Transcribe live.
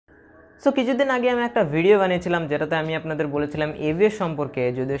So কিছুদিন আগে আমি একটা ভিডিও বানিয়েছিলাম যেটাতে আমি আপনাদের বলেছিলাম এবিএস সম্পর্কে,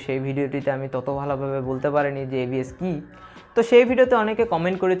 যদিও সেই ভিডিওটিতে আমি তত ভালোভাবে বলতে পারিনি যে এবিএস কী। তো সেই ভিডিওতে অনেকে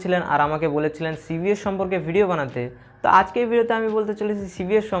কমেন্ট করেছিলেন আর আমাকে বলেছিলেন সিবিএস সম্পর্কে ভিডিও বানাতে। তো আজকে এই ভিডিওতে আমি বলতে চলেছি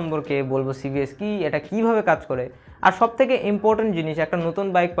সিবিএস সম্পর্কে, বলবো সিবিএস কী, এটা কিভাবে কাজ করে, আর সবথেকে ইম্পর্টেন্ট জিনিস, একটা নতুন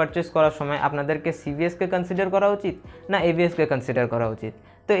বাইক পারচেস করার সময় আপনাদেরকে সিবিএসকে কনসিডার করা উচিত না এবিএসকে কনসিডার করা উচিত।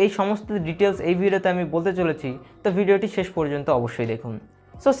 তো এই সমস্ত ডিটেলস এই ভিডিওতে আমি বলতে চলেছি, তো ভিডিওটি শেষ পর্যন্ত অবশ্যই দেখুন।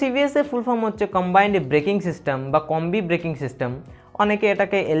 সো সিবিএস এর ফুল ফর্ম হচ্ছে কম্বাইন্ড ব্রেকিং সিস্টেম বা কম্বি ব্রেকিং সিস্টেম। অনেকে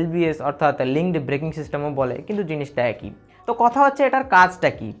এটাকে এলবিএস অর্থাৎ লিঙ্কড ব্রেকিং সিস্টেমও বলে, কিন্তু জিনিসটা একই। তো কথা হচ্ছে এটার কাজটা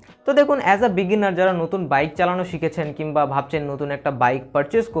কি। তো দেখুন, অ্যাজ আ বিগিনার যারা নতুন বাইক চালানো শিখেছেন কিংবা ভাবছেন নতুন একটা বাইক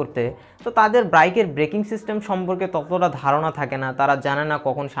পারচেস করতে, তো তাদের বাইকের ব্রেকিং সিস্টেম সম্পর্কে ততটা ধারণা থাকে না। তারা জানে না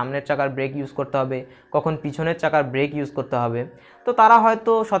কখন সামনের চাকার ব্রেক ইউজ করতে হবে, কখন পিছনের চাকার ব্রেক ইউজ করতে হবে। তো তারা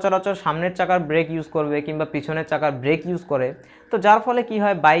হয়তো সচরাচর সামনের চাকার ব্রেক ইউজ করবে কিংবা পিছনের চাকার ব্রেক ইউজ করে। তো যার ফলে কি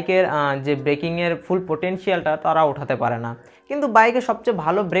হয়, বাইকের যে ব্রেকিংয়ের ফুল পোটেনশিয়ালটা তারা ওঠাতে পারে না। কিন্তু বাইকে সবচেয়ে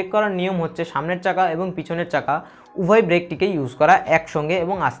ভালো ব্রেক করার নিয়ম হচ্ছে সামনের চাকা এবং পিছনের চাকা উভয় ব্রেকটিকে ইউজ করা একসঙ্গে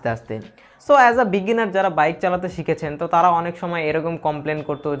এবং আস্তে আস্তে। সো অ্যাজ আ বিগিনার যারা বাইক চালাতে শিখেছেন, তো তারা অনেক সময় এরকম কমপ্লেন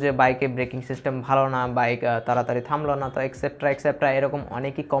করতো যে বাইকে ব্রেকিং সিস্টেম ভালো না, বাইক তাড়াতাড়ি থামলো না, তো এক্সেট্রা এরকম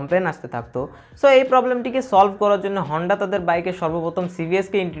অনেকই কমপ্লেন আসতে থাকতো। সো এই প্রবলেমটিকে সলভ করার জন্য হন্ডা তাদের বাইকে সর্বপ্রথম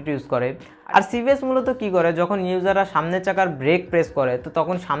সিবিএসকে ইন্ট্রোডিউস করে। আর সিবিএস মূলত কী করে, যখন ইউজাররা সামনের চাকার ব্রেক প্রেস করে, তো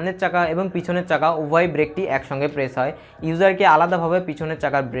তখন সামনের চাকা এবং পিছনের চাকা উভয় ব্রেকটি একসঙ্গে প্রেস হয়। ইউজারকে আলাদাভাবে পিছনের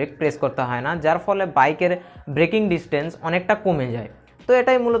চাকার ব্রেক প্রেস করতে হয় না, যার ফলে বাইকের ব্রেকিং ডিস্টেন্স অনেকটা কমে যায়। তো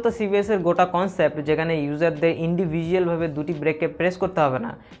এটাই মূলত সিবিএসের গোটা কনসেপ্ট, যেখানে ইউজারদের ইন্ডিভিজুয়ালভাবে দুটি ব্রেককে প্রেস করতে হবে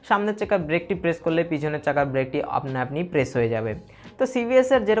না। সামনের চাকার ব্রেকটি প্রেস করলে পিছনের চাকার ব্রেকটি আপনি প্রেস হয়ে যাবে। তো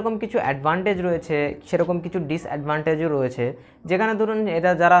সিবিএসের যেরকম কিছু অ্যাডভান্টেজ রয়েছে, সেরকম কিছু ডিসঅ্যাডভান্টেজও রয়েছে। যেখানে ধরুন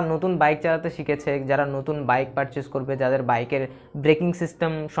এটা যারা নতুন বাইক চালাতে শিখেছে, যারা নতুন বাইক পারচেস করবে, যাদের বাইকের ব্রেকিং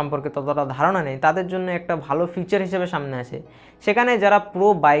সিস্টেম সম্পর্কে ততটা ধারণা নেই, তাদের জন্য একটা ভালো ফিচার হিসেবে সামনে আসে। সেখানে যারা প্রো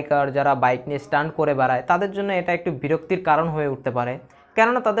বাইকার, যারা বাইক নিয়ে স্টান্ট করে বেড়ায়, তাদের জন্য এটা একটু বিরক্তির কারণ হয়ে উঠতে পারে,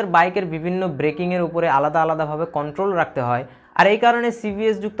 কেননা তাদের বাইকের বিভিন্ন ব্রেকিংয়ের উপরে আলাদাভাবে কন্ট্রোল রাখতে হয়। আর এই কারণে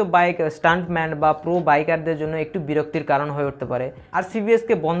সিবিএস যুক্ত বাইক স্টান্টম্যান বা প্রো বাইকারদের জন্য একটু বিরক্তির কারণ হয়ে উঠতে পারে। আর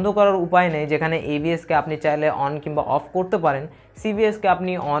সিবিএসকে বন্ধ করার উপায় নেই, যেখানে এবিএসকে আপনি চাইলে অন কিংবা অফ করতে পারেন, সিবিএসকে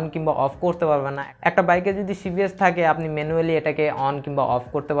আপনি অন কিংবা অফ করতে পারবেন না। একটা বাইকে যদি সিবিএস থাকে, আপনি ম্যানুয়ালি এটাকে অন কিংবা অফ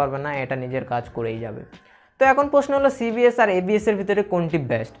করতে পারবেন না, এটা নিজের কাজ করেই যাবে। তো এখন প্রশ্ন হলো সিবিএস আর এবিএস এর ভিতরে কোনটি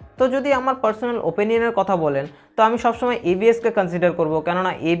বেস্ট। তো যদি আমার পার্সোনাল ওপিনিয়নের কথা বলেন, তো আমি সবসময় এবিএসকে কনসিডার করব,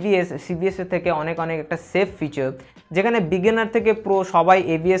 কেননা এবিএস সিবিএস এর থেকে অনেক একটা সেফ ফিচার, যেখানে বিগিনার থেকে প্রো সবাই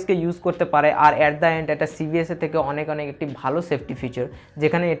এবিএসকে ইউজ করতে পারে। আর অ্যাট দ্য এন্ড এটা সিবিএস এর থেকে অনেক একটি ভালো সেফটি ফিচার,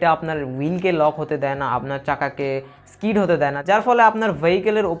 যেখানে এটা আপনার হুইলকে লক হতে দেয় না, আপনার চাকাকে স্কিড হতে দেয় না, যার ফলে আপনার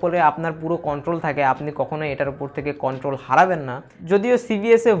ভেহিকেলের উপরে আপনার পুরো কন্ট্রোল থাকে, আপনি কখনোই এটার উপর থেকে কন্ট্রোল হারাবেন না। যদিও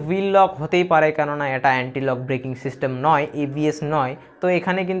সিবিএস এ হুইল লক হতেই পারে, কেননা এটা অ্যান্টি লক ব্রেকিং সিস্টেম নয়, এবিএস নয়। তো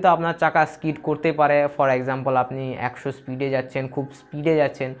এখানে কিন্তু আপনার চাকা স্কিড করতেই পারে। ফর এক্সাম্পল, আপনি 100 স্পিডে যাচ্ছেন, খুব স্পিডে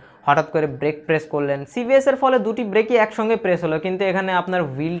যাচ্ছেন, হঠাৎ করে ব্রেক প্রেস করলেন, সিবিএস এর ফলে দুটি ব্রেকই একসঙ্গে প্রেস হলো, কিন্তু এখানে আপনার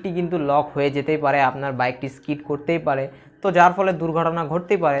হুইলটি কিন্তু লক হয়ে যেতেই পারে, আপনার বাইকটি স্কিড করতেই পারে, তো যার ফলে দুর্ঘটনা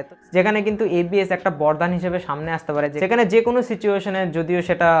ঘটতেই পারে। যেখানে কিন্তু এবিএস একটা বরদান হিসেবে সামনে আসতে পারে, যেখানে যে কোনো সিচুয়েশনে, যদিও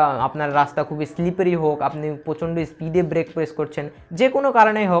সেটা আপনার রাস্তা খুবই স্লিপারি হোক, আপনি প্রচণ্ড স্পিডে ব্রেক প্রেস করছেন, যে কোনো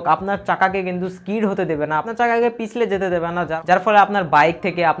কারণেই হোক, আপনার চাকাকে কিন্তু স্কিড হতে দেবে না, আপনার চাকাকে পিছলে যেতে দেবে না, যার ফলে আপনার বাইক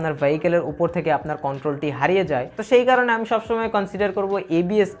থেকে, আপনার ভেহিকেলের উপর থেকে আপনার কন্ট্রোলটি হারিয়ে যায়। তো সেই কারণে আমি সবসময় কনসিডার করবো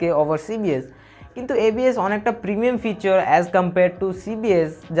এবিএসকে ওভার সিবিএস। কিন্তু এবিএস অনেকটা premium feature as compare to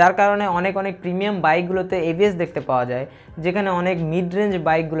CBS, যার কারণে অনেক প্রিমিয়াম বাইকগুলোতে এবিএস দেখতে পাওয়া যায়, যেখানে অনেক মিড রেঞ্জ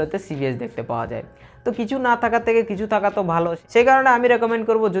বাইকগুলোতে সিবিএস দেখতে পাওয়া যায়। তো কিছু না থাকার থেকে কিছু থাকা তো ভালো, সেই কারণে আমি রেকমেন্ড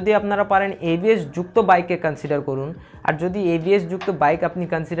করব, যদি আপনারা পারেন এবিএস যুক্ত বাইককে কনসিডার করুন। আর যদি এবিএস যুক্ত বাইক আপনি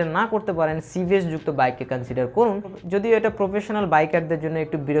কনসিডার না করতে পারেন, সিবিএস যুক্ত বাইককে কনসিডার করুন। যদিও এটা প্রফেশনাল বাইকারদের জন্য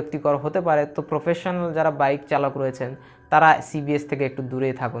একটু বিরক্তিকর হতে পারে, তো প্রফেশনাল যারা বাইক চালক রয়েছেন তারা সিবিএস থেকে একটু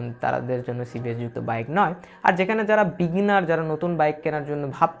দূরেই থাকুন, তাদের জন্য সিবিএস যুক্ত বাইক নয়। আর যেখানে যারা বিগিনার, যারা নতুন বাইক কেনার জন্য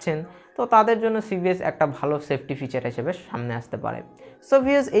ভাবছেন, তো তাদের জন্য সিবিএস একটা ভালো সেফটি ফিচার হিসেবে সামনে আসতে পারে। সো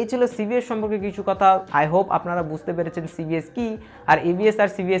ভিউয়ার্স, এই ছিল সিবিএস সম্পর্কে কিছু কথা। আই হোপ আপনারা বুঝতে পেরেছেন সিবিএস কি, আর এবিএস আর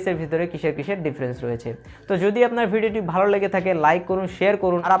সিবিএস এর ভিতরে কিসের ডিফারেন্স রয়েছে। তো যদি আপনার ভিডিওটি ভালো লেগে থাকে, লাইক করুন, শেয়ার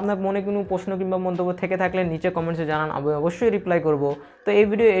করুন। আর আপনার মনে কোনো প্রশ্ন কিংবা মন্তব্য থেকে থাকলে নিচে কমেন্টসে জানান, আমি অবশ্যই রিপ্লাই করব। তো এই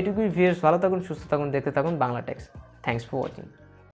ভিডিও এটুকুই। ভিউয়ার্স, ভালো থাকুন, সুস্থ থাকুন, দেখতে থাকুন Bangla text. Thanks for watching.